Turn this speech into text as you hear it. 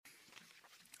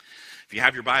If you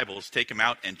have your Bibles, take them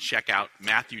out and check out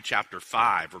Matthew chapter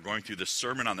 5. We're going through the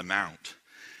Sermon on the Mount.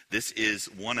 This is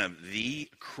one of the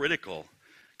critical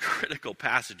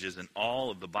passages in all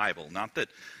of the Bible. Not that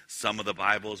some of the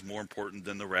Bible is more important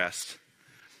than the rest,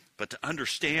 but to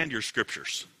understand your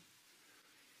scriptures,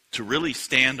 to really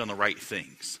stand on the right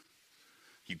things,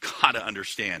 you've got to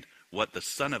understand what the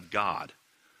Son of God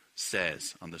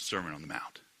says on the Sermon on the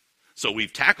Mount. So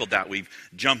we've tackled that. We've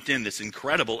jumped in this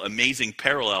incredible, amazing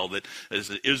parallel that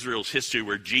is Israel's history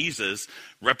where Jesus,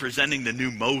 representing the new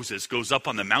Moses, goes up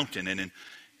on the mountain and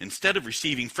instead of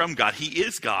receiving from God, he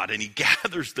is God and he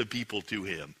gathers the people to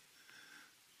him.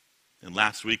 And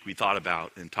last week we thought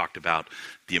about and talked about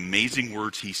the amazing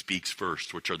words he speaks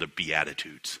first, which are the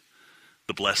Beatitudes,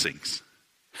 the blessings.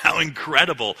 How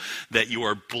incredible that you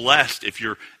are blessed if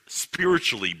you're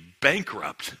spiritually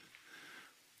bankrupt.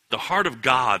 The heart of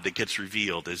God that gets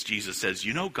revealed as Jesus says,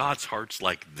 you know, God's heart's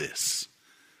like this.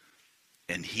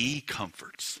 And he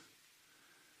comforts.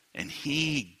 And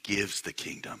he gives the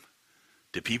kingdom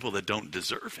to people that don't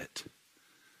deserve it.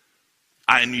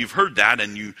 And you've heard that,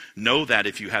 and you know that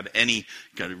if you have any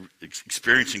kind of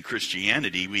experience in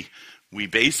Christianity, we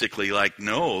basically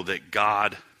know that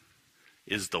God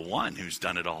is the one who's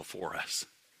done it all for us.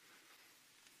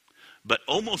 But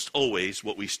almost always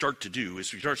what we start to do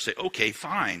is we start to say, okay,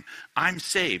 fine, I'm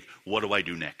saved. What do I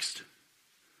do next?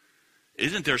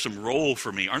 Isn't there some role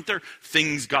for me? Aren't there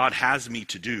things God has me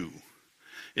to do?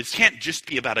 It can't just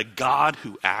be about a God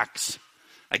who acts.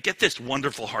 I get this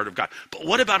wonderful heart of God, but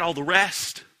what about all the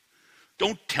rest?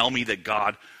 Don't tell me that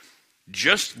God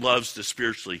just loves the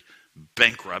spiritually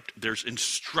bankrupt. There's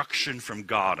instruction from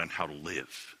God on how to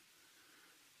live.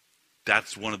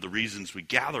 That's one of the reasons we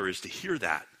gather, is to hear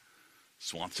that.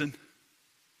 Swanson.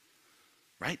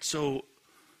 Right? So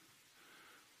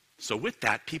with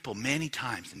that, people many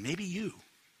times, and maybe you,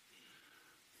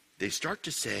 they start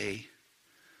to say,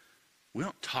 we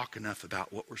don't talk enough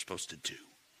about what we're supposed to do.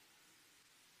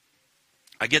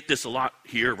 I get this a lot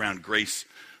here around Grace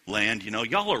Land. You know,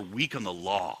 y'all are weak on the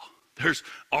law. There's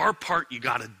our part you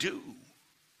got to do.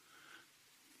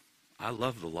 I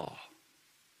love the law.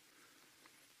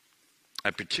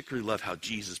 I particularly love how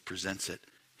Jesus presents it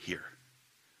here.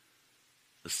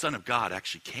 The Son of God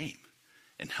actually came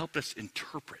and helped us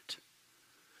interpret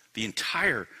the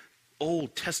entire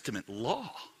Old Testament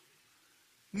law.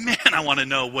 Man, I want to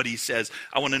know what he says.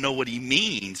 I want to know what he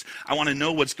means. I want to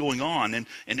know what's going on.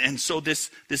 And so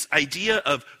this idea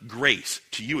of grace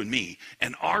to you and me,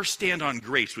 and our stand on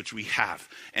grace, which we have.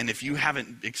 And if you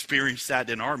haven't experienced that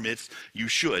in our midst, you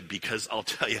should, because I'll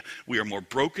tell you, we are more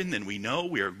broken than we know.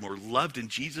 We are more loved in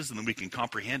Jesus than we can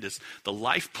comprehend. Is the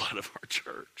lifeblood of our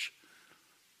church.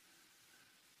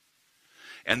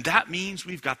 And that means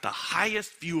we've got the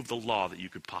highest view of the law that you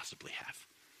could possibly have.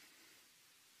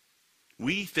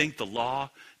 We think the law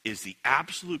is the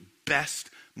absolute best,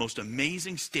 most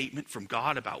amazing statement from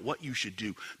God about what you should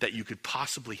do that you could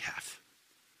possibly have.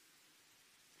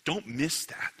 Don't miss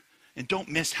that. And don't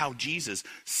miss how Jesus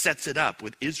sets it up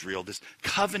with Israel, this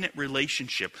covenant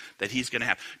relationship that he's going to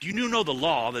have. Do you know the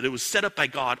law, that it was set up by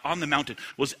God on the mountain,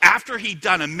 was after he'd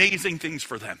done amazing things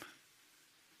for them.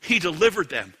 He delivered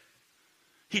them.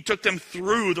 He took them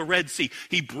through the Red Sea.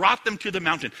 He brought them to the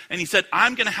mountain. And he said,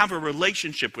 I'm going to have a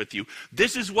relationship with you.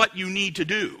 This is what you need to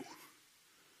do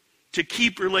to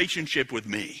keep relationship with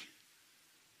me.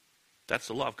 That's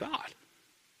the law of God.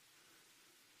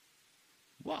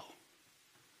 Whoa.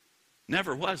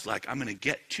 Never was like, I'm going to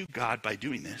get to God by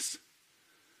doing this.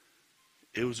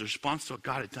 It was a response to what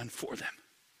God had done for them.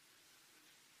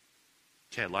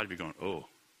 Okay, a lot of you going, oh,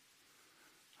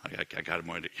 I got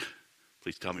more.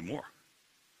 Please tell me more.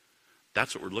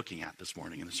 That's what we're looking at this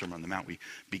morning in the Sermon on the Mount. We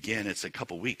begin, it's a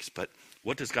couple weeks, but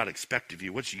what does God expect of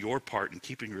you? What's your part in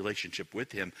keeping relationship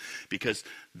with him? Because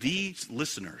these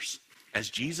listeners, as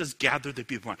Jesus gathered the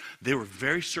people, they were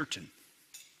very certain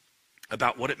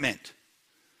about what it meant.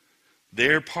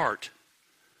 Their part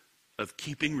of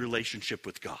keeping relationship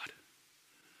with God.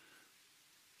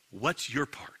 What's your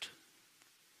part?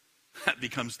 That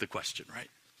becomes the question, right?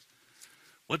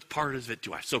 What part of it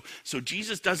do I? So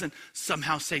Jesus doesn't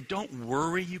somehow say, don't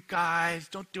worry, you guys.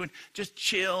 Don't do it. Just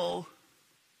chill.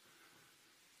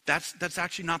 That's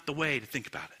actually not the way to think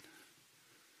about it.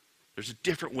 There's a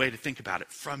different way to think about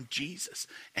it from Jesus.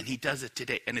 And he does it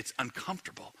today. And it's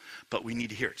uncomfortable, but we need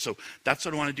to hear it. So that's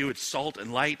what I want to do. It's salt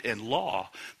and light and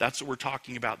law. That's what we're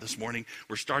talking about this morning.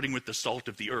 We're starting with the salt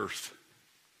of the earth.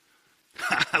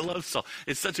 I love salt.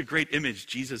 It's such a great image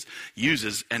Jesus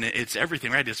uses, and it's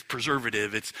everything, right? It's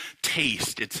preservative, it's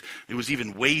taste, it was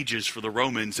even wages for the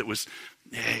Romans.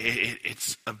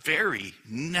 It's a very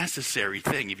necessary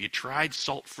thing. If you tried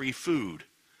salt-free food,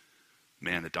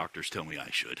 man, the doctors tell me I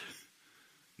should.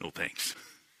 No thanks.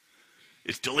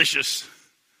 It's delicious.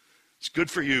 It's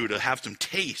good for you to have some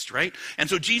taste, right? And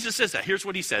so Jesus says that. Here's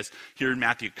what he says here in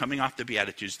Matthew, coming off the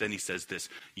Beatitudes. Then he says this,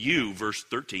 you, verse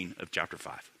 13 of chapter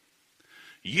 5.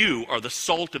 You are the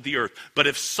salt of the earth. But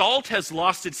if salt has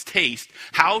lost its taste,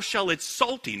 how shall its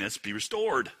saltiness be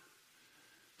restored?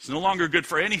 It's no longer good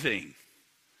for anything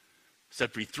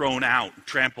except to be thrown out and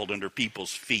trampled under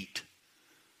people's feet.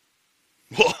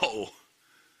 Whoa.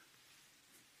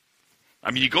 I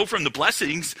mean, you go from the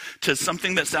blessings to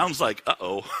something that sounds like,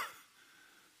 uh-oh.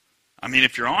 I mean,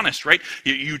 if you're honest, right?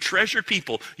 You treasure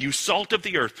people. You salt of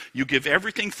the earth. You give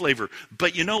everything flavor.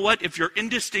 But you know what? If you're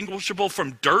indistinguishable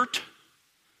from dirt,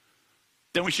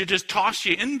 then we should just toss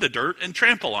you in the dirt and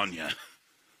trample on you.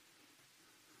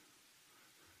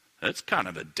 That's kind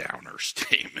of a downer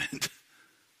statement.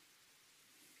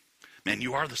 Man,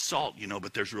 you are the salt,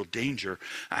 but there's real danger.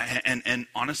 And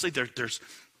honestly, there's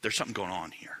something going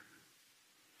on here.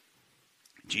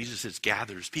 Jesus has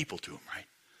gathered his people to him, right?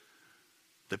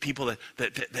 The people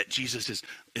that Jesus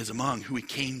is among, who he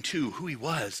came to, who he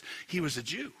was a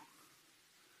Jew.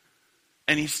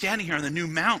 And he's standing here on the new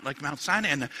mount, like Mount Sinai,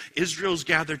 and Israel's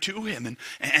gathered to him.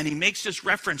 And he makes this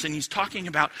reference, and he's talking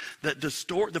about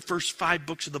the first 5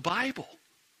 books of the Bible.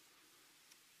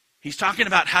 He's talking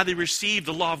about how they received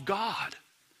the law of God.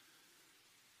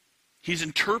 He's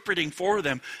interpreting for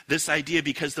them this idea,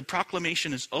 because the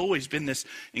proclamation has always been this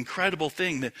incredible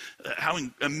thing, that how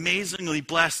amazingly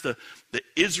blessed the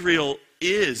Israel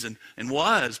is and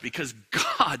was, because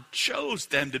God chose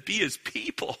them to be his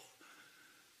people.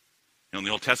 In the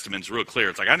Old Testament, it's real clear.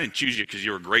 It's like, I didn't choose you because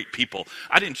you were great people.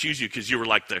 I didn't choose you because you were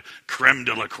like the creme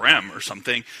de la creme or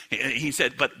something. He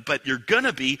said, but you're going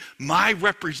to be my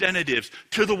representatives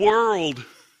to the world.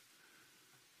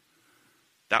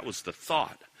 That was the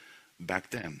thought back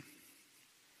then.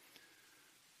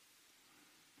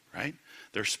 Right?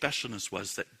 Their specialness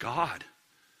was that God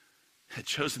had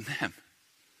chosen them.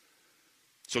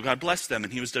 So God blessed them,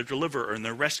 and he was their deliverer and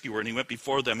their rescuer, and he went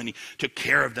before them, and he took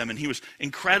care of them, and he was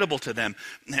incredible to them.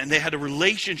 And they had a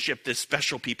relationship, this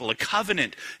special people, a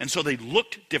covenant, and so they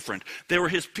looked different. They were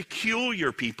his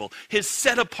peculiar people, his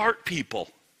set-apart people.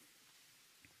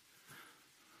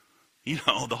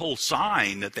 The whole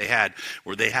sign that they had,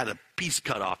 where they had a piece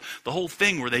cut off, the whole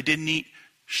thing where they didn't eat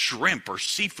shrimp or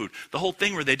seafood, the whole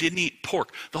thing where they didn't eat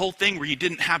pork, the whole thing where you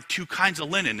didn't have 2 kinds of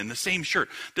linen in the same shirt.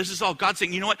 This is all God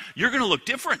saying, you know what? You're going to look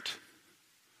different.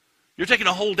 You're taking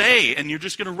a whole day and you're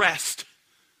just going to rest.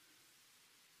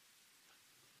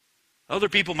 Other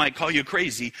people might call you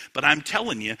crazy, but I'm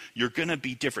telling you, you're going to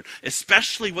be different.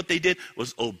 Especially what they did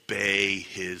was obey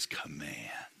his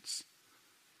commands.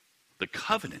 The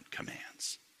covenant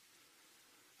commands.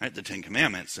 Right, the 10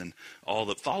 Commandments and all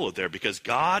that followed there, because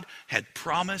God had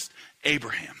promised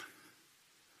Abraham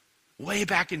way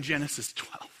back in Genesis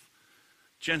 12,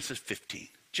 Genesis 15,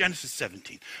 Genesis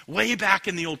 17, way back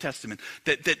in the Old Testament,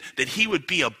 that he would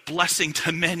be a blessing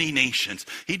to many nations.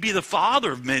 He'd be the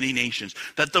father of many nations,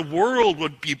 that the world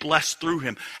would be blessed through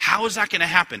him. How is that going to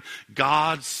happen?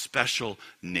 God's special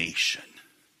nation.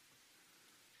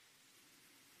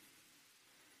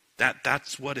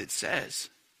 That's what it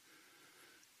says.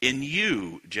 In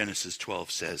you, Genesis 12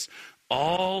 says,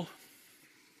 all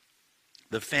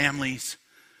the families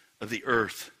of the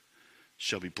earth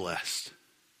shall be blessed.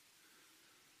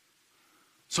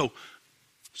 So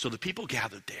the people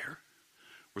gathered there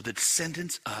were the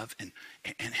descendants of and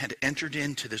had entered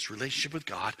into this relationship with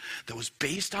God that was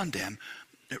based on them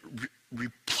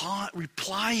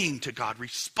replying to God,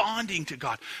 responding to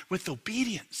God with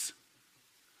obedience.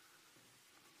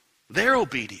 Their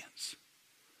obedience.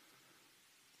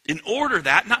 In order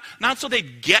that, not so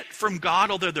they'd get from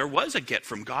God, although there was a get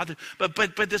from God,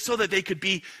 but so that they could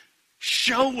be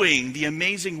showing the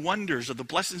amazing wonders of the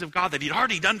blessings of God that he'd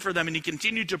already done for them, and he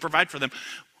continued to provide for them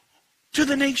to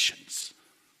the nations.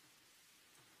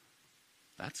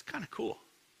 That's kind of cool.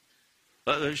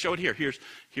 Let's show it here. Here's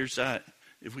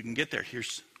if we can get there,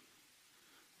 here's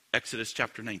Exodus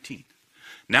chapter 19.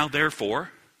 Now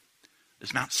therefore,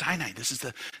 is Mount Sinai. This is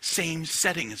the same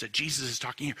setting as that Jesus is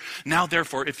talking here. Now,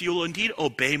 therefore, if you will indeed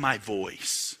obey my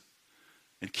voice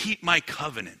and keep my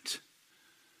covenant,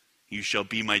 you shall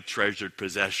be my treasured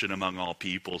possession among all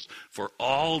peoples, for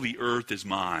all the earth is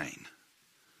mine.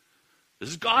 This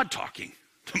is God talking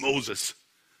to Moses.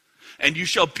 And you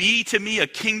shall be to me a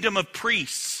kingdom of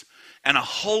priests and a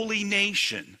holy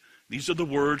nation. These are the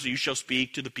words that you shall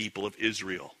speak to the people of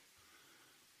Israel.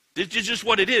 It's just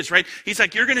what it is, right? He's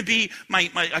like, you're going to be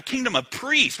a kingdom of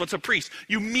priests. What's a priest?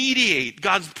 You mediate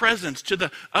God's presence to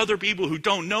the other people who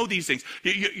don't know these things.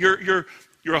 You're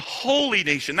a holy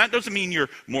nation. That doesn't mean you're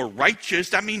more righteous.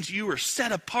 That means you are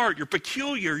set apart. You're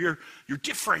peculiar. You're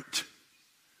different.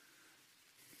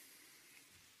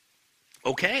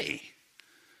 Okay.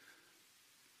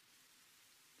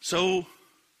 So,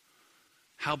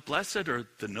 how blessed are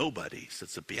the nobodies?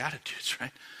 That's the Beatitudes,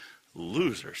 right?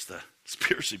 Losers, the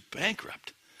spiritually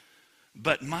bankrupt.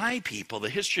 But my people, the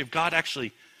history of God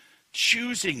actually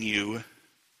choosing you.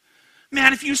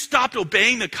 Man, if you stopped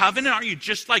obeying the covenant, aren't you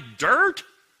just like dirt?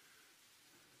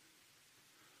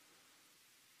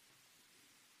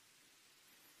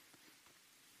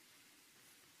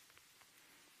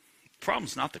 The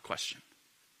problem's not the question.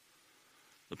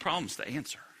 The problem's the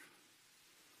answer.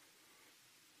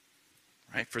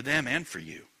 Right? For them and for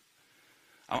you.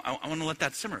 I want to let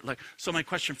that simmer. So my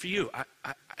question for you,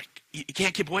 you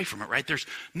can't keep away from it, right? There's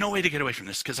no way to get away from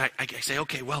this because I say,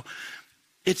 okay, well,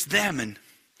 it's them, and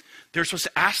they're supposed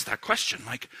to ask that question.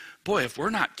 Like, boy, if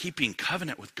we're not keeping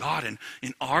covenant with God and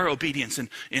in our obedience and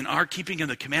in our keeping of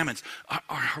the commandments,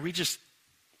 are we just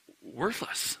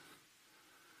worthless?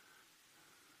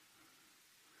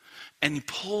 And you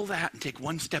pull that and take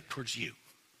one step towards you.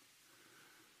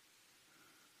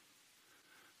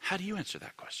 How do you answer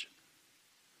that question?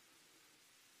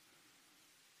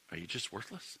 Are you just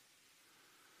worthless?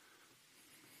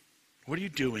 What are you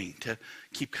doing to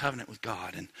keep covenant with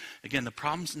God? And again, the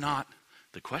problem's not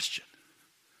the question.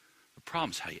 The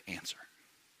problem's how you answer.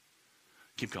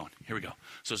 Keep going. Here we go.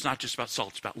 So it's not just about salt,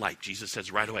 it's about light. Jesus says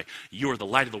right away, you are the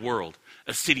light of the world.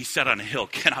 A city set on a hill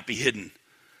cannot be hidden.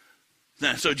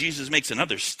 So Jesus makes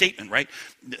another statement, right,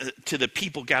 to the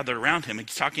people gathered around him.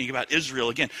 He's talking about Israel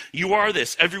again. You are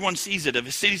this. Everyone sees it. If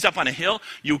a city's up on a hill,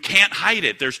 you can't hide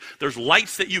it. There's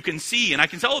lights that you can see. And I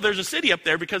can tell, there's a city up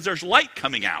there because there's light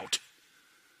coming out.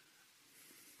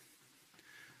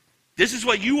 This is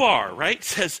what you are, right,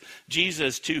 says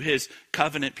Jesus to his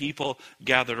covenant people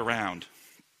gathered around.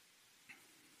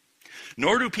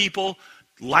 Nor do people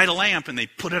light a lamp and they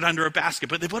put it under a basket,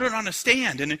 but they put it on a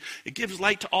stand and it gives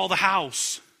light to all the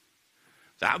house.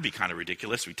 That would be kind of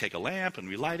ridiculous. We take a lamp and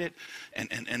we light it and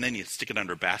then you stick it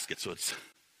under a basket so it's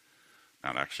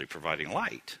not actually providing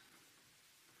light.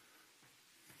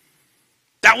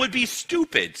 That would be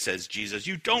stupid, says Jesus.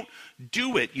 You don't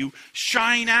do it. You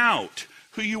shine out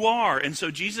who you are. And so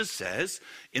Jesus says,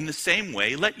 in the same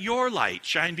way, let your light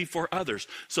shine before others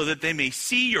so that they may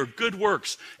see your good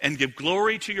works and give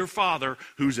glory to your Father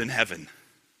who's in heaven.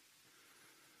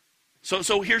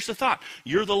 So here's the thought.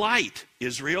 You're the light,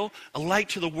 Israel, a light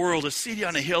to the world, a city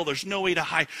on a hill. There's no way to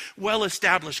hide.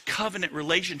 Well-established covenant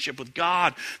relationship with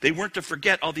God. They weren't to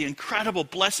forget all the incredible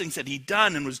blessings that he'd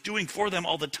done and was doing for them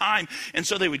all the time. And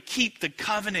so they would keep the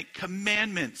covenant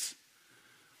commandments.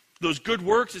 Those good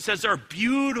works, it says, there are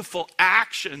beautiful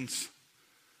actions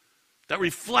that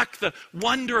reflect the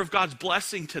wonder of God's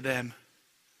blessing to them.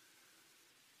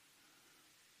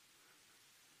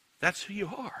 That's who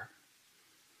you are.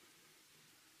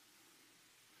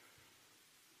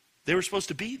 They were supposed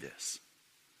to be this.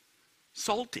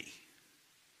 Salty.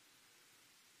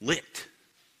 Lit.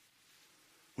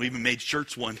 We even made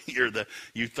shirts one year that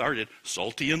you started,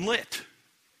 salty and lit.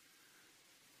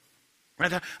 Right?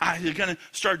 They're going to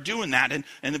start doing that.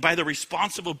 And by the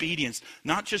responsive obedience,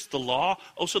 not just the law,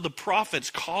 also the prophets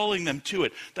calling them to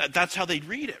it. That's how they'd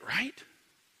read it, right?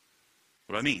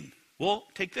 What do I mean? Well,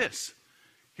 take this.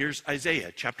 Here's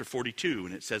Isaiah chapter 42,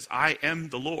 and it says, I am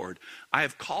the Lord. I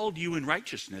have called you in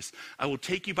righteousness. I will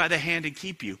take you by the hand and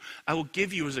keep you. I will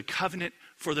give you as a covenant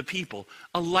for the people,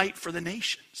 a light for the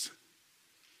nations.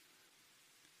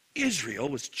 Israel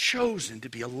was chosen to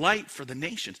be a light for the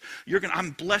nations.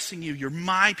 I'm blessing you. You're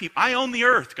my people. I own the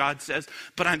earth, God says,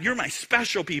 but you're my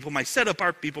special people, my set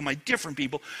apart people, my different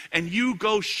people, and you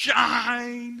go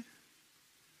shine.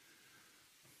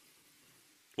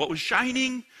 What was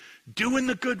shining? Doing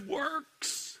the good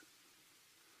works.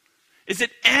 Is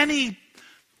it any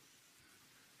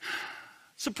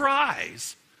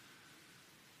surprise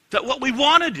that what we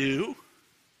want to do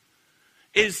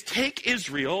is take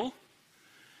Israel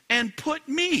and put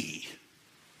me?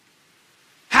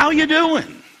 How you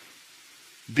doing?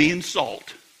 Being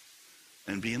salt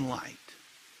and being light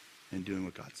and doing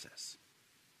what God says.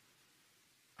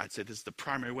 I'd say this is the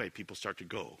primary way people start to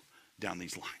go down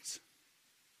these lines.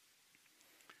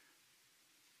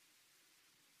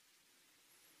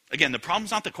 Again, the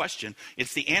problem's not the question,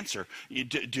 it's the answer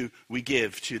do we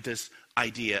give to this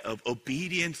idea of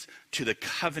obedience to the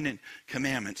covenant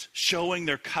commandments, showing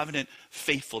their covenant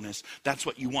faithfulness. That's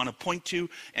what you want to point to.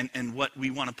 And what we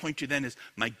want to point to then is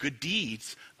my good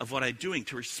deeds of what I'm doing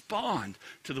to respond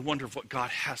to the wonder of what God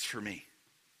has for me.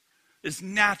 It's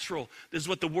natural. This is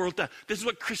what the world does. This is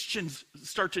what Christians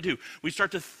start to do. We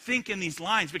start to think in these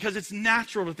lines because it's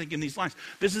natural to think in these lines.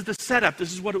 This is the setup.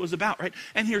 This is what it was about, right?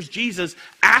 And here's Jesus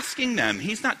asking them.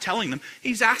 He's not telling them.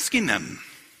 He's asking them.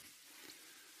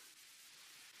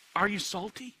 Are you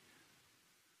salty?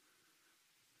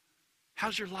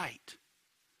 How's your light?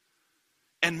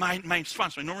 And my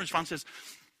response, my normal response is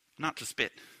not to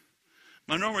spit.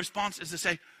 My normal response is to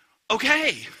say,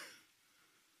 okay.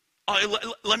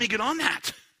 Let me get on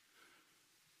that.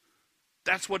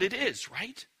 That's what it is,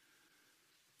 right?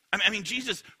 I mean,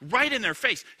 Jesus, right in their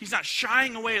face, he's not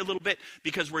shying away a little bit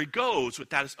because where he goes with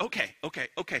that is, okay.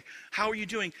 How are you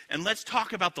doing? And let's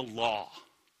talk about the law.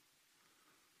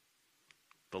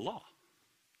 The law.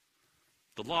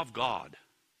 The law of God.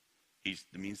 It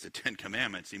means the 10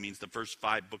 Commandments. He means the first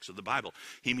 5 books of the Bible.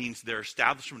 He means their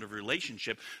establishment of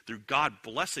relationship through God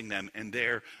blessing them and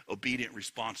their obedient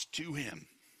response to him.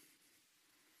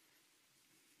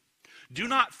 Do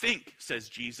not think, says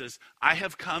Jesus, I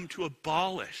have come to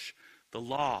abolish the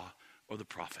law or the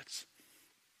prophets.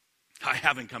 I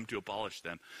haven't come to abolish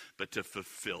them, but to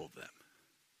fulfill them.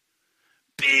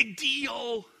 Big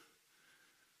deal.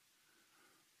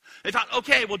 They thought,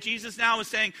 okay, well, Jesus now is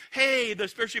saying, hey, the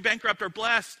spiritually bankrupt are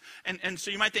blessed. And so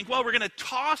you might think, well, we're going to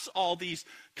toss all these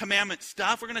commandment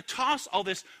stuff. We're going to toss all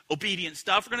this obedient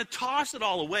stuff. We're going to toss it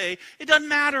all away. It doesn't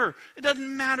matter. It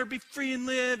doesn't matter. Be free and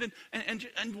live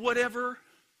and whatever.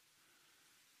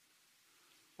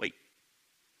 Wait.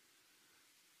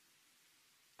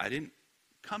 I didn't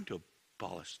come to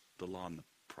abolish the law and the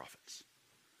prophets.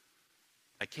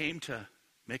 I came to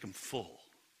make them full.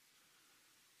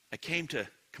 I came to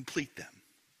complete them,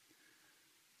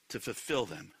 to fulfill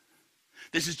them.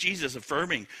 This is Jesus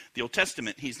affirming the Old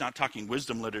Testament. He's not talking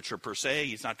wisdom literature per se.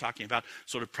 He's not talking about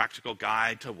sort of practical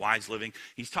guide to wise living.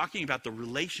 He's talking about the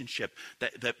relationship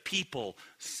that people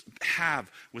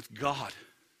have with God.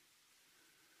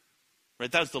 Right?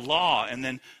 That's the law and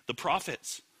then the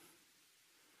prophets.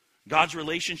 God's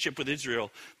relationship with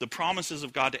Israel, the promises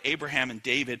of God to Abraham and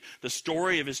David, the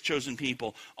story of his chosen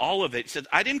people, all of it. He said,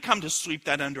 I didn't come to sweep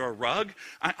that under a rug.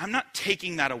 I'm not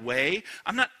taking that away.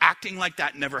 I'm not acting like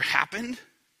that never happened.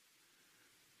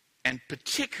 And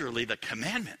particularly the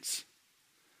commandments.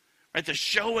 Right? The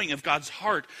showing of God's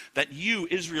heart that you,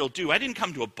 Israel, do. I didn't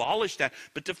come to abolish that,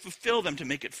 but to fulfill them, to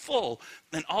make it full.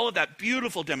 And all of that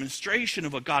beautiful demonstration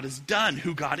of what God has done,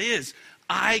 who God is,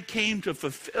 I came to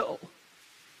fulfill.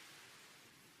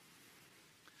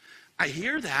 I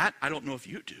hear that. I don't know if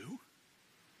you do.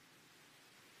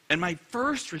 And my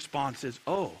first response is,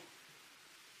 oh,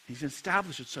 he's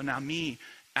established it. So now me,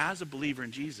 as a believer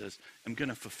in Jesus, am going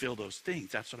to fulfill those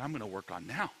things. That's what I'm going to work on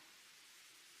now.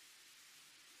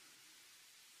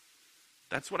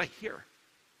 That's what I hear.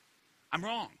 I'm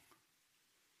wrong.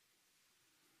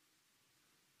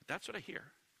 But that's what I hear.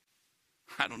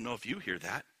 I don't know if you hear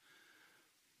that.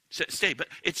 Stay, but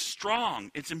it's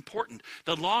strong. It's important.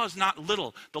 The law is not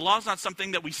little. The law is not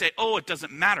something that we say, oh, it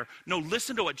doesn't matter. No,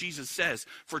 listen to what Jesus says.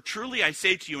 For truly I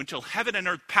say to you, until heaven and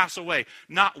earth pass away,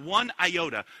 not one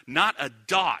iota, not a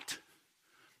dot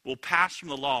will pass from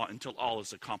the law until all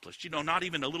is accomplished. You know, not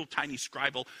even a little tiny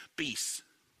scribal piece.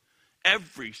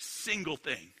 Every single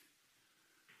thing.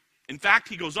 In fact,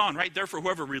 he goes on, right? Therefore,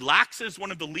 whoever relaxes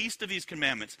one of the least of these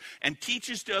commandments and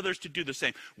teaches to others to do the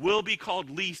same will be called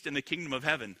least in the kingdom of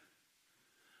heaven.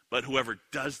 But whoever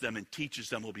does them and teaches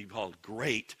them will be called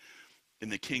great in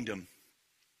the kingdom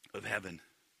of heaven.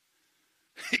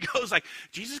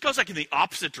 Jesus goes like in the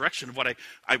opposite direction of what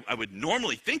I would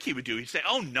normally think he would do. He'd say,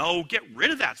 oh no, get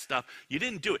rid of that stuff. You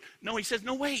didn't do it. No, he says,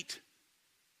 no, wait.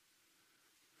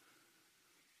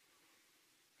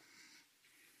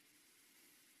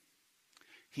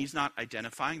 He's not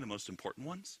identifying the most important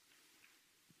ones.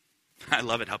 I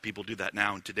love it how people do that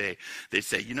now and today. They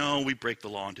say, you know, we break the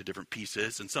law into different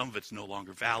pieces and some of it's no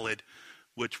longer valid.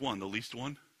 Which one? The least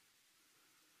one?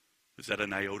 Is that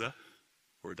an iota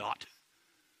or a dot?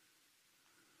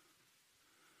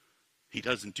 He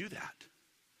doesn't do that.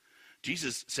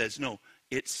 Jesus says, no,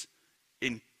 it's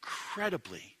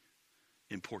incredibly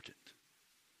important.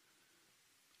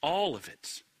 All of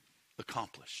it's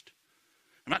accomplished.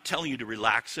 I'm not telling you to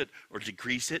relax it or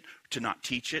decrease it, to not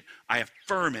teach it. I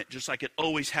affirm it just like it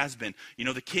always has been. You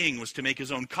know, the king was to make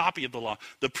his own copy of the law.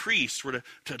 The priests were to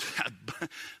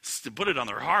put it on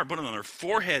their heart, put it on their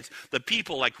foreheads. The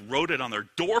people wrote it on their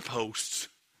doorposts.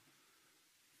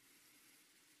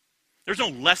 There's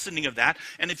no lessening of that.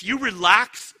 And if you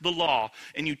relax the law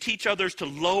and you teach others to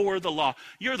lower the law,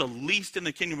 you're the least in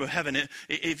the kingdom of heaven.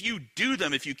 If you do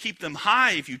them, if you keep them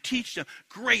high, if you teach them,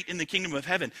 great in the kingdom of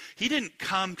heaven. He didn't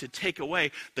come to take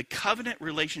away the covenant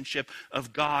relationship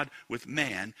of God with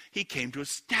man. He came to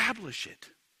establish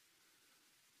it.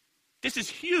 This is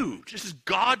huge. This is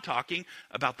God talking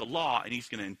about the law, and he's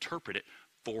going to interpret it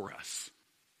for us.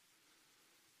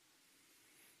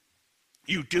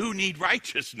 You do need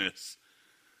righteousness.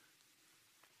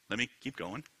 Let me keep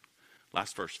going.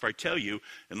 Last verse. For I tell you,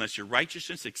 unless your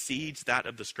righteousness exceeds that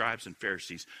of the scribes and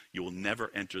Pharisees, you will never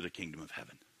enter the kingdom of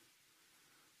heaven.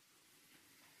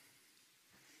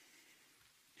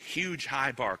 Huge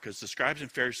high bar, because the scribes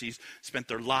and Pharisees spent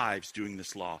their lives doing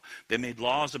this law. They made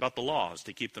laws about the laws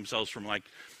to keep themselves from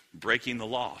breaking the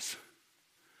laws.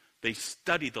 They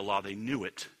studied the law. They knew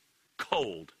it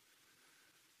cold.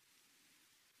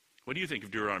 What do you think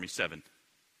of Deuteronomy 7?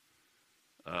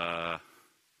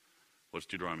 What's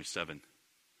Deuteronomy 7?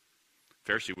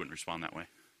 Pharisee wouldn't respond that way.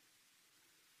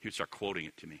 He would start quoting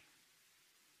it to me.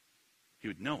 He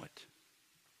would know it.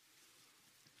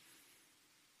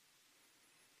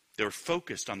 They were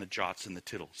focused on the jots and the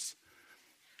tittles.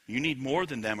 You need more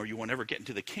than them or you won't ever get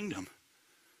into the kingdom.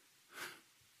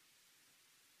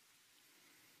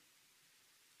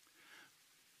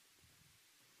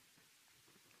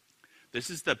 This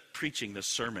is the preaching, the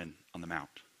Sermon on the Mount.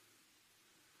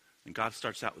 And God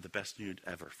starts out with the best news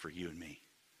ever for you and me.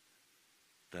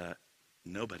 The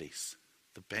nobodies,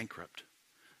 the bankrupt,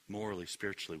 morally,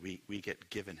 spiritually, we get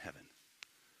given heaven.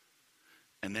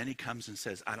 And then he comes and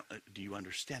says, do you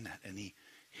understand that? And he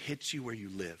hits you where you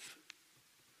live.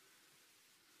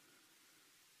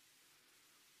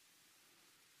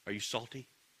 Are you salty?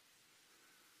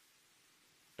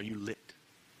 Are you lit?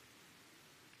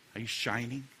 Are you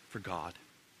shining for God?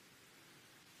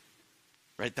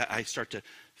 Right? That I start to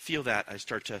feel that. I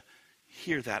start to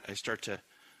hear that. I start to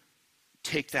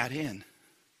take that in.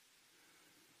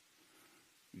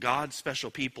 God's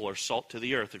special people are salt to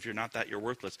the earth. If you're not that, you're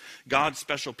worthless. God's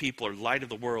special people are light of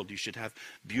the world. You should have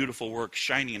beautiful work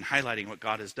shining and highlighting what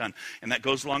God has done. And that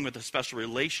goes along with the special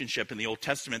relationship in the Old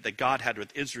Testament that God had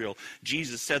with Israel.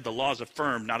 Jesus said the law is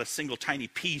affirmed. Not a single tiny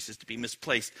piece is to be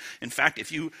misplaced. In fact,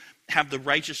 if you have the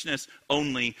righteousness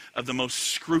only of the most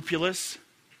scrupulous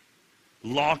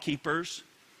law keepers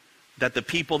that the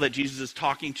people that Jesus is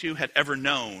talking to had ever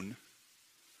known,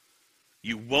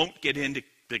 you won't get into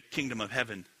the kingdom of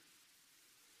heaven.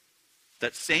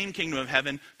 That same kingdom of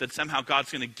heaven that somehow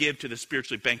God's going to give to the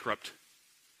spiritually bankrupt.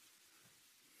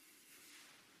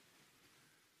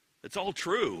 It's all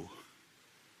true.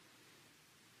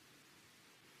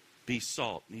 Be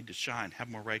salt, need to shine, have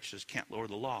more righteousness, can't lower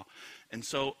the law. And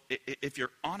so if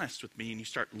you're honest with me and you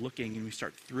start looking and you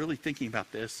start really thinking about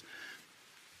this,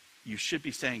 you should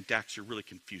be saying, Dax, you're really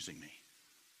confusing me.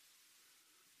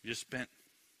 You just spent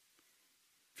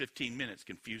 15 minutes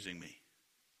confusing me.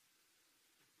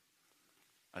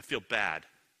 I feel bad.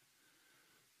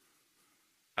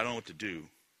 I don't know what to do.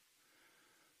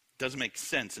 Doesn't make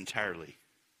sense entirely.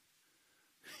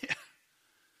 Yeah,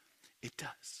 it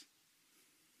does.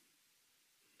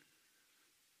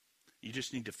 You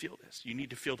just need to feel this. You need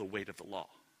to feel the weight of the law.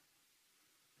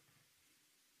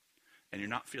 And you're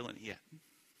not feeling it yet.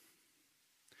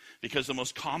 Because the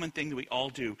most common thing that we all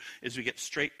do is we get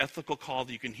straight ethical call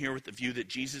that you can hear with the view that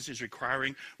Jesus is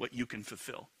requiring what you can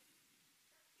fulfill.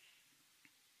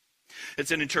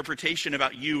 It's an interpretation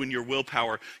about you and your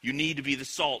willpower. You need to be the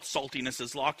salt. Saltiness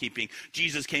is law keeping.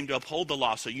 Jesus came to uphold the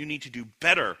law, so you need to do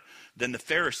better than the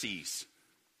Pharisees.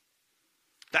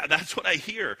 That's what I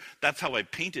hear. That's how I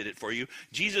painted it for you.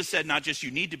 Jesus said not just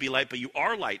you need to be light, but you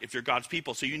are light if you're God's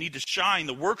people. So you need to shine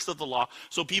the works of the law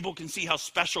so people can see how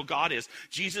special God is.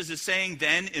 Jesus is saying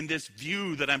then in this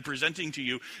view that I'm presenting to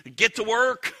you, get to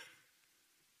work.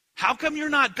 How come you're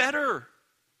not better?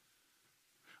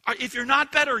 If you're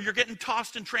not better, you're getting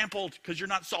tossed and trampled because you're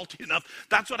not salty enough.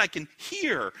 That's what I can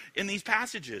hear in these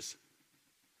passages.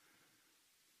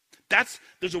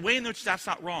 There's a way in which that's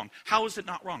not wrong. How is it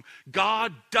not wrong?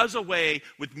 God does away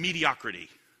with mediocrity.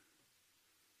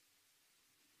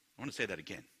 I want to say that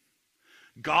again.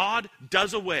 God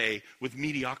does away with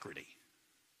mediocrity.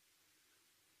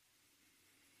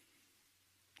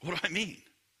 What do I mean?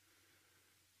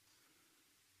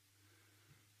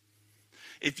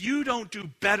 If you don't do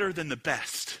better than the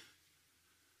best,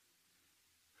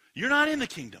 you're not in the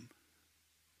kingdom.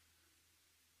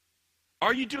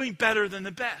 Are you doing better than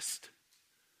the best?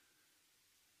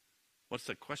 What's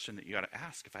the question that you got to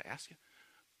ask if I ask you?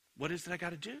 What is it I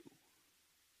got to do?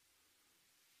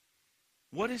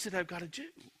 What is it I've got to do?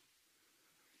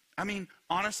 I mean,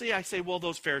 honestly, I say, well,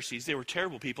 those Pharisees, they were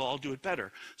terrible people. I'll do it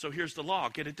better. So here's the law.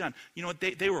 Get it done. You know what?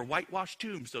 They were whitewashed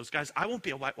tombs, those guys. I won't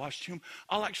be a whitewashed tomb.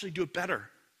 I'll actually do it better.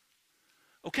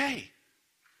 Okay.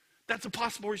 That's a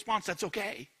possible response. That's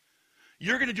okay.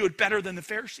 You're going to do it better than the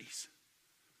Pharisees.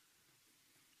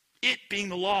 It being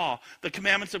the law, the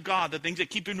commandments of God, the things that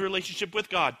keep you in relationship with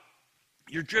God.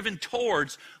 You're driven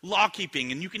towards law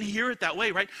keeping, and you can hear it that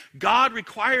way, right? God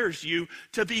requires you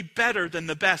to be better than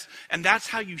the best, and that's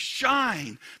how you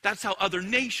shine. That's how other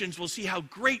nations will see how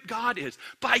great God is,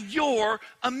 by your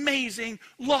amazing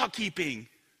law keeping.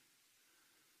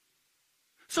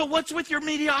 So what's with your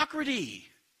mediocrity?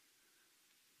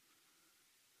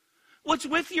 What's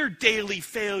with your daily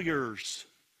failures?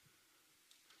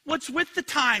 What's with the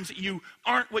times that you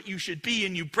aren't what you should be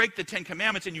and you break the 10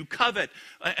 Commandments and you covet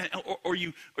or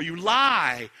you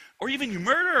lie or even you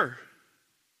murder?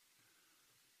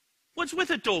 What's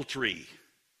with adultery?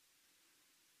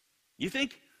 You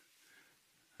think?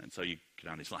 And so you get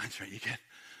on these lines, right? You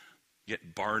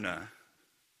get Barna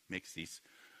makes these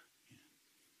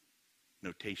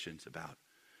notations about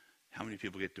how many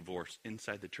people get divorced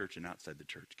inside the church and outside the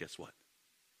church. Guess what?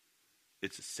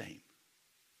 It's the same.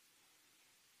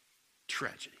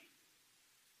 Tragedy.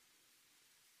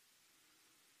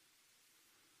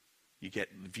 You get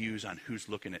views on who's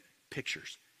looking at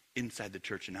pictures inside the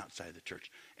church and outside the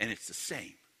church, and it's the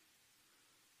same.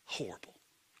 Horrible.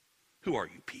 Who are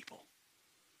you people?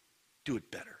 Do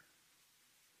it better.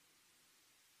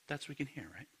 That's what we can hear,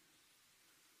 right?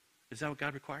 Is that what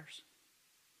God requires?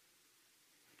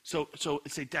 So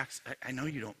say, Dax, I know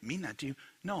you don't mean that, do you?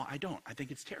 No, I don't. I think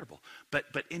it's terrible. But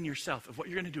in yourself, if what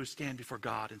you're going to do is stand before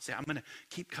God and say, I'm going to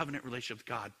keep covenant relationship with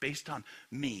God based on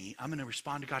me. I'm going to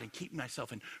respond to God and keep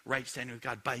myself in right standing with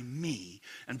God by me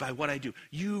and by what I do.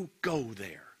 You go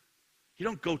there. You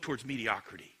don't go towards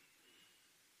mediocrity.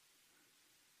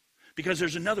 Because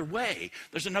there's another way.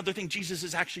 There's another thing Jesus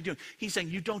is actually doing. He's saying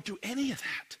you don't do any of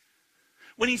that.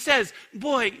 When he says,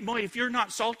 boy, if you're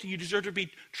not salty, you deserve to be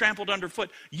trampled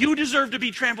underfoot. You deserve to be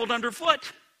trampled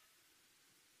underfoot.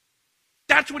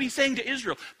 That's what he's saying to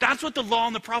Israel. That's what the law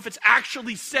and the prophets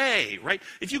actually say, right?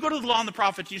 If you go to the law and the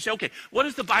prophets, you say, okay, what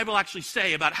does the Bible actually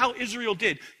say about how Israel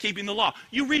did keeping the law?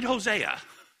 You read Hosea.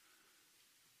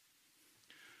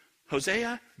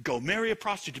 Hosea, go marry a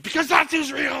prostitute because that's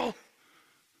Israel.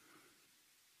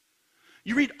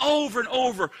 You read over and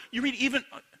over. You read even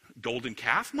golden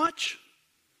calf much?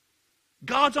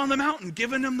 God's on the mountain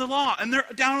giving them the law, and they're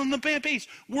down on the base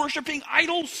worshiping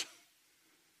idols.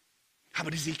 How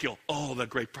about Ezekiel? Oh, the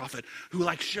great prophet who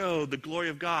showed the glory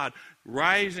of God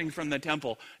rising from the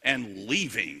temple and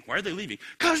leaving. Why are they leaving?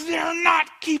 Because they're not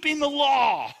keeping the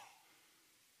law.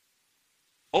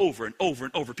 Over and over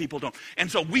and over, people don't.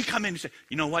 And so we come in and say,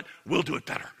 you know what? We'll do it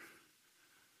better.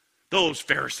 Those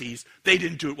Pharisees, they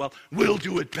didn't do it well. We'll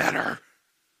do it better.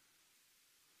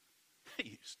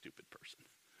 You stupid person.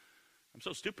 I'm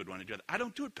so stupid when I do that. I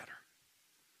don't do it better.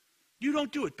 You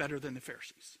don't do it better than the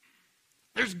Pharisees.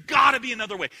 There's got to be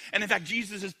another way. And in fact,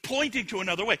 Jesus is pointing to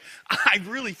another way. I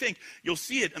really think you'll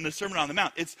see it in the Sermon on the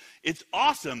Mount. It's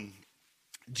awesome.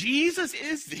 Jesus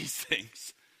is these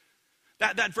things.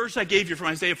 That verse I gave you from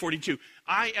Isaiah 42,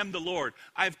 I am the Lord.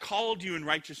 I have called you in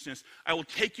righteousness. I will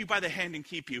take you by the hand and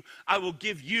keep you. I will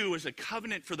give you as a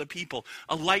covenant for the people,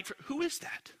 a light for... Who is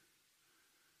that?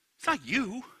 It's not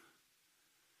you.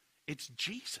 It's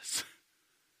Jesus.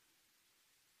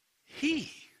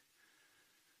 He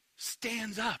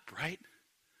stands up, right?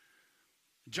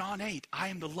 John 8, I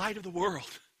am the light of the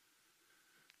world.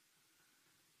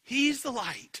 He's the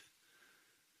light.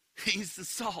 He's the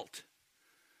salt.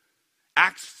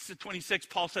 Acts 26,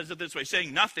 Paul says it this way,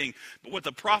 saying nothing but what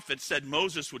the prophets said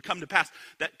Moses would come to pass,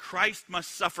 that Christ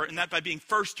must suffer, and that by being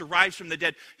first to rise from the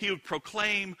dead, he would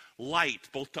proclaim light,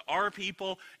 both to our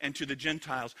people and to the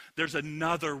Gentiles. There's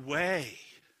another way.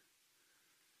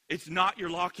 It's not your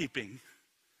law keeping.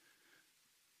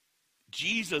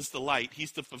 Jesus, the light,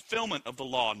 he's the fulfillment of the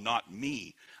law, not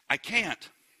me. I can't.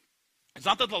 It's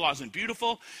not that the law isn't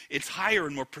beautiful. It's higher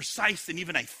and more precise than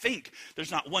even I think. There's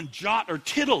not one jot or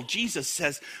tittle, Jesus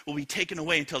says, will be taken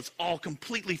away until it's all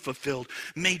completely fulfilled,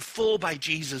 made full by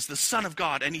Jesus, the Son of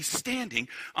God. And he's standing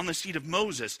on the seat of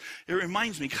Moses. It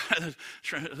reminds me of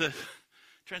the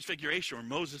Transfiguration where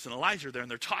Moses and Elijah are there and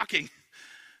they're talking.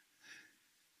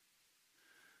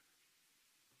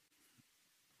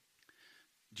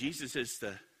 Jesus is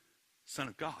the Son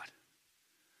of God,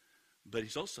 but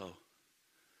he's also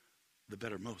the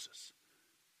better Moses.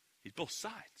 He's both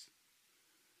sides,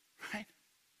 right?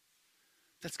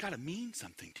 That's got to mean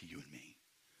something to you and me.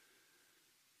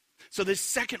 So this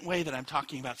second way that I'm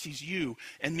talking about sees you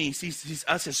and me, sees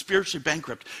us as spiritually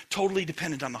bankrupt, totally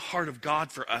dependent on the heart of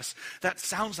God for us. That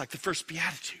sounds like the first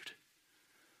beatitude.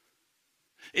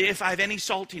 If I have any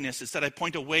saltiness, it's that I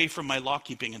point away from my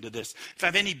law-keeping into this. If I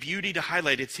have any beauty to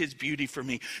highlight, it's his beauty for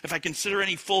me. If I consider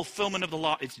any fulfillment of the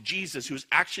law, it's Jesus who is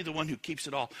actually the one who keeps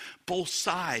it all. Both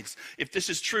sides. If this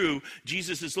is true,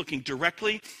 Jesus is looking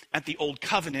directly at the old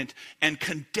covenant and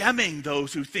condemning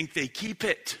those who think they keep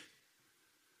it.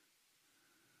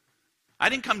 I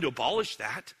didn't come to abolish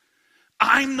that.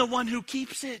 I'm the one who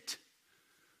keeps it.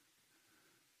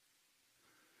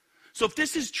 So if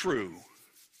this is true,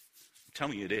 tell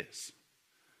me it is.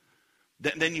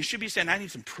 Then you should be saying, I need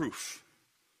some proof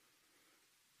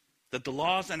that the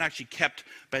law is not actually kept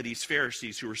by these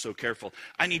Pharisees who were so careful.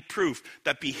 I need proof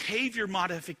that behavior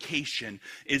modification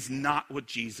is not what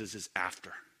Jesus is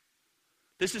after.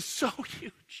 This is so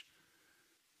huge.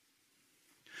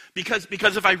 Because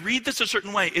if I read this a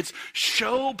certain way, it's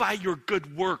show by your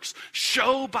good works,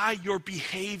 show by your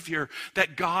behavior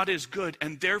that God is good,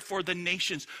 and therefore the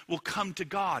nations will come to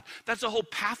God. That's a whole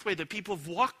pathway that people have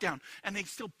walked down, and they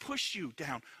still push you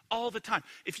down all the time.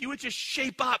 If you would just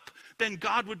shape up, then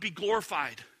God would be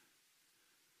glorified.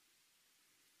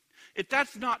 If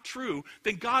that's not true,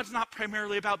 then God's not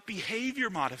primarily about behavior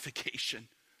modification.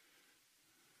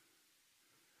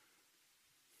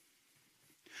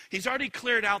 He's already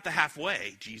cleared out the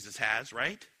halfway, Jesus has,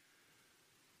 right?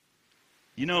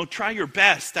 Try your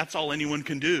best. That's all anyone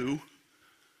can do.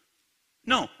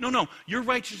 No. Your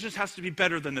righteousness has to be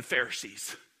better than the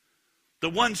Pharisees. The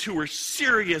ones who were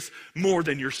serious more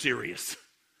than you're serious.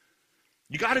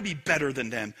 You got to be better than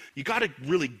them. You got to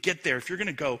really get there if you're going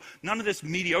to go. None of this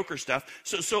mediocre stuff.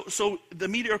 So the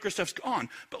mediocre stuff's gone.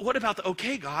 But what about the,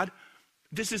 okay, God,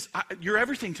 you're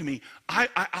everything to me.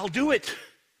 I'll do it.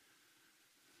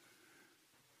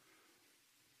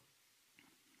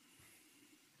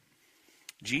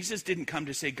 Jesus didn't come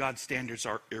to say God's standards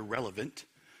are irrelevant.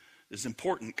 This is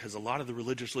important because a lot of the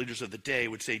religious leaders of the day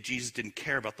would say Jesus didn't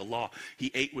care about the law.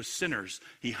 He ate with sinners.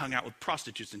 He hung out with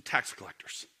prostitutes and tax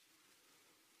collectors.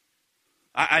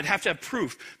 I'd have to have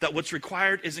proof that what's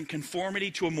required is in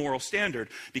conformity to a moral standard,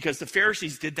 because the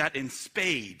Pharisees did that in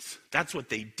spades. That's what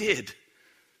they did.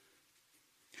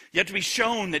 You have to be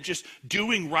shown that just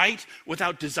doing right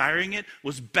without desiring it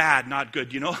was bad, not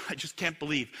good. I just can't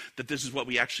believe that this is what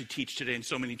we actually teach today in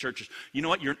so many churches. You know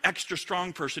what? You're an extra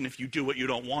strong person if you do what you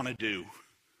don't want to do.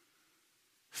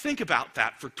 Think about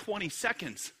that for 20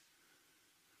 seconds.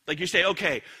 Like you say,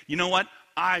 okay, you know what?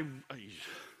 I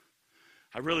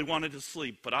really wanted to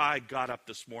sleep, but I got up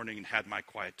this morning and had my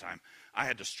quiet time. I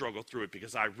had to struggle through it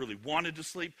because I really wanted to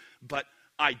sleep, but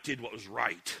I did what was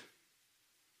right.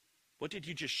 What did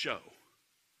you just show?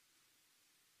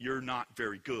 You're not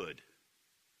very good.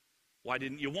 Why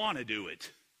didn't you want to do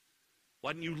it?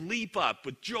 Why didn't you leap up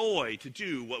with joy to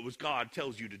do what was God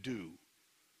tells you to do?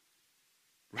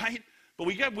 Right? But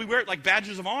we wear it like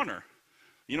badges of honor.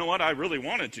 You know what? I really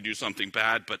wanted to do something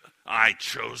bad, but I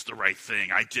chose the right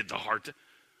thing. I did the hard thing.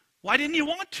 Why didn't you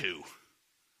want to?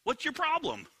 What's your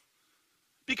problem?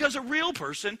 Because a real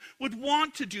person would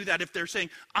want to do that if they're saying,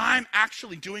 I'm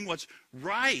actually doing what's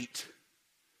right.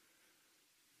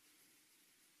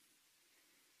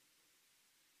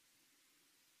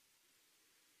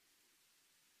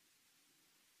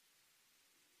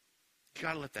 You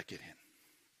got to let that get in.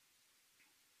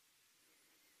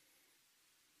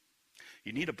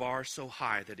 You need a bar so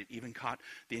high that it even caught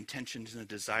the intentions and the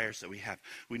desires that we have.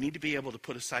 We need to be able to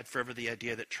put aside forever the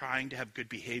idea that trying to have good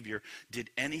behavior did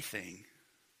anything,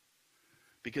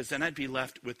 because then I'd be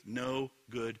left with no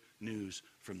good news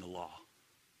from the law.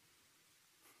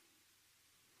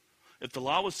 If the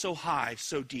law was so high,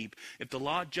 so deep, if the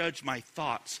law judged my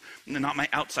thoughts and not my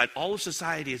outside, all of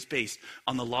society is based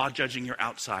on the law judging your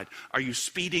outside. Are you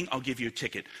speeding? I'll give you a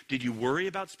ticket. Did you worry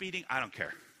about speeding? I don't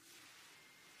care.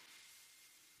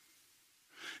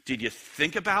 Did you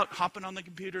think about hopping on the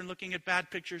computer and looking at bad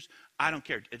pictures? I don't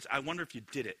care. I wonder if you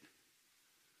did it.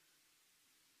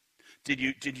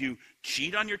 Did you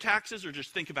cheat on your taxes or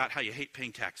just think about how you hate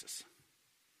paying taxes?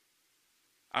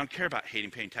 I don't care about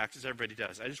hating paying taxes. Everybody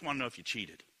does. I just want to know if you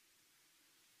cheated.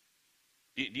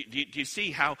 Do you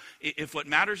see how if what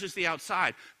matters is the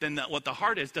outside, then what the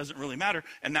heart is doesn't really matter,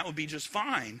 and that would be just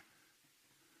fine.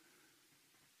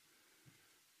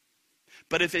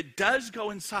 But if it does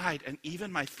go inside, and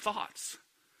even my thoughts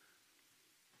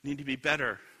need to be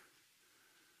better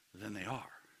than they are,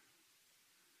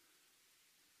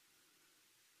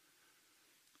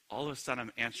 all of a sudden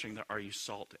I'm answering the "are you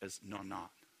salt?" as no, I'm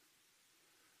not.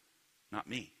 Not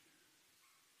me.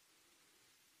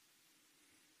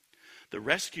 The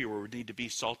rescuer would need to be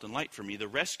salt and light for me. The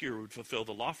rescuer would fulfill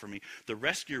the law for me. The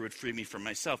rescuer would free me from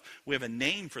myself. We have a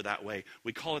name for that way.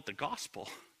 We call it the gospel.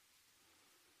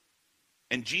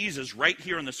 And Jesus, right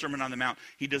here in the Sermon on the Mount,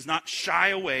 he does not shy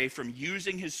away from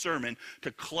using his sermon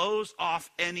to close off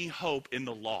any hope in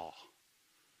the law.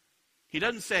 He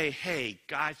doesn't say, hey,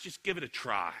 guys, just give it a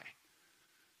try.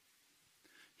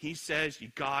 He says you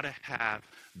got to have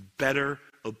better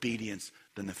obedience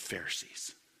than the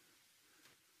Pharisees.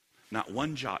 Not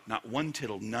one jot, not one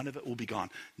tittle, none of it will be gone.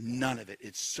 None of it.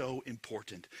 It's so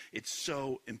important. It's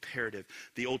so imperative.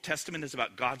 The Old Testament is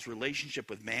about God's relationship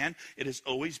with man. It has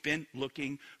always been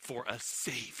looking for a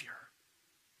Savior.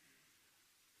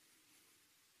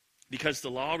 Because the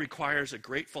law requires a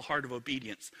grateful heart of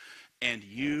obedience, and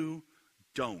you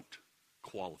don't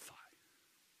qualify.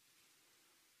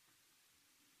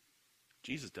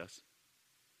 Jesus does.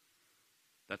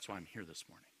 That's why I'm here this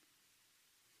morning.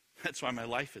 That's why my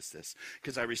life is this.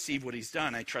 Because I receive what he's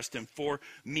done. I trust him for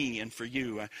me and for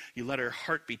you. You let our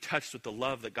heart be touched with the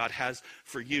love that God has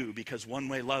for you. Because one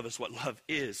way love is what love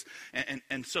is.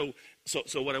 And so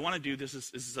what I want to do, this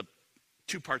is a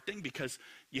two-part thing. Because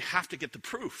you have to get the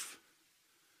proof.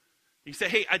 You say,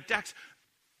 hey, Dax,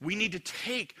 we need to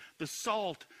take the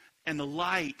salt and the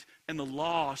light and the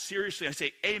law seriously. I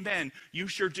say, amen, you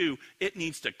sure do. It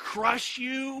needs to crush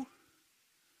you.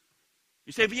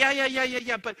 You say,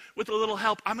 yeah, but with a little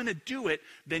help, I'm going to do it.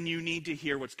 Then you need to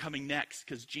hear what's coming next,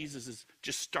 because Jesus is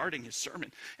just starting his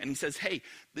sermon. And he says, hey,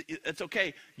 it's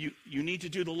okay. You need to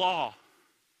do the law.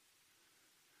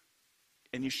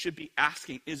 And you should be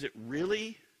asking, is it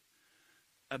really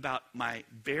about my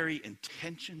very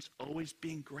intentions always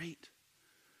being great?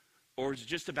 Or is it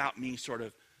just about me sort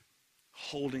of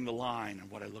holding the line on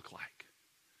what I look like?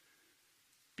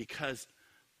 Because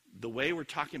the way we're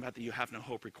talking about that you have no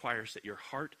hope requires that your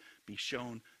heart be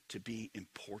shown to be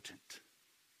important.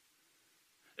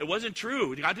 It wasn't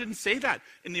true. God didn't say that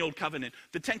in the Old Covenant.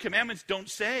 The Ten Commandments don't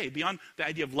say, beyond the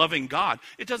idea of loving God,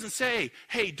 it doesn't say,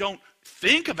 hey, don't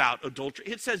think about adultery.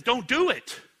 It says, don't do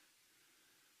it.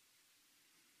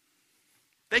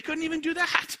 They couldn't even do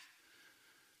that.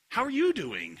 How are you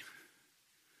doing?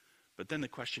 But then the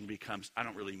question becomes, I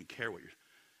don't really even care what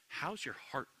how's your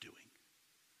heart doing?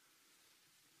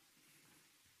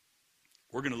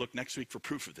 We're going to look next week for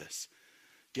proof of this.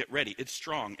 Get ready. It's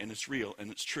strong and it's real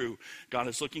and it's true. God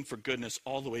is looking for goodness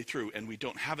all the way through, and we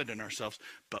don't have it in ourselves,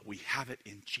 but we have it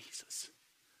in Jesus.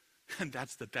 And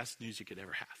that's the best news you could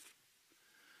ever have.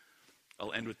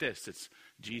 I'll end with this. It's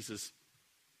Jesus,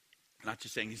 not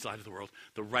just saying he's the light of the world.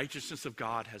 The righteousness of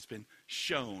God has been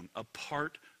shown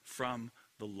apart from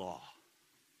the law.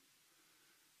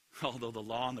 Although the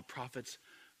law and the prophets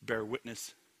bear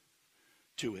witness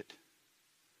to it.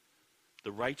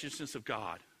 The righteousness of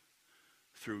God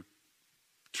through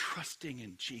trusting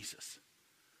in Jesus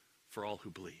for all who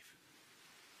believe.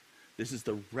 This is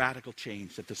the radical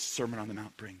change that the Sermon on the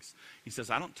Mount brings. He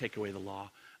says, I don't take away the law,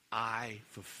 I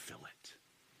fulfill it.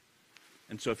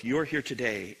 And so if you're here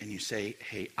today and you say,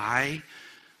 hey, I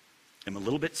am a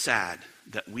little bit sad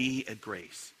that we at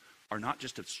Grace are not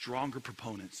just stronger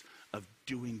proponents of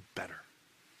doing better,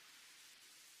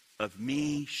 of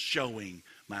me showing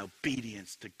my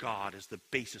obedience to God as the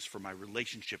basis for my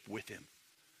relationship with him.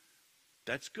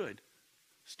 That's good.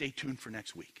 Stay tuned for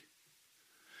next week.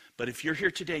 But if you're here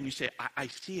today and you say, I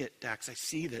see it, Dax, I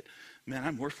see that, man,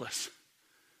 I'm worthless.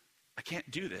 I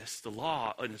can't do this. The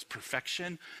law in its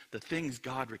perfection, the things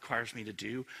God requires me to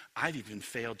do, I've even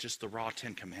failed just the raw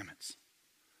 10 Commandments.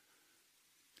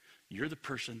 You're the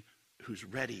person who's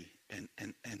ready and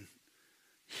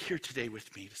here today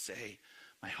with me to say,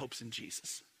 my hope's in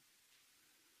Jesus.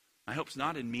 My hope's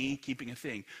not in me keeping a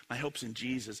thing. My hope's in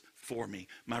Jesus for me.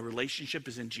 My relationship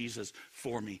is in Jesus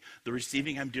for me. The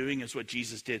receiving I'm doing is what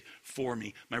Jesus did for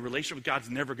me. My relationship with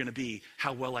God's never going to be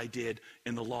how well I did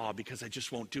in the law, because I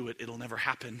just won't do it. It'll never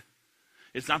happen.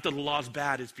 It's not that the law's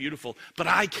bad, it's beautiful, but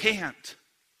I can't.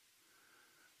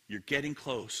 You're getting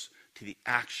close to the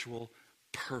actual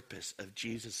purpose of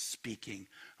Jesus speaking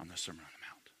on the Sermon on the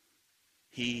Mount.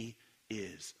 He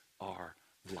is our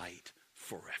light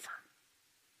forever.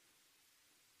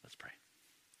 Let's pray.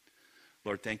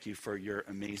 Lord, thank you for your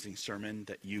amazing sermon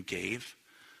that you gave,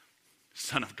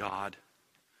 Son of God,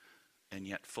 and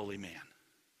yet fully man.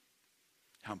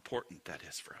 How important that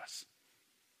is for us.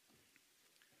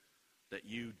 That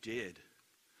you did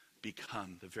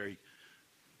become the very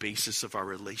basis of our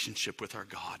relationship with our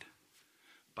God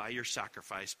by your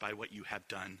sacrifice, by what you have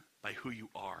done, by who you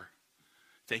are.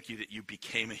 Thank you that you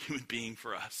became a human being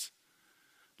for us.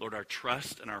 Lord, our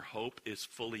trust and our hope is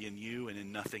fully in you and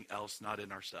in nothing else, not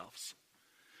in ourselves.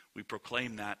 We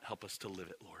proclaim that. Help us to live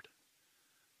it, Lord.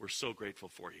 We're so grateful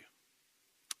for you.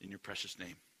 In your precious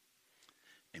name,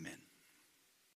 amen.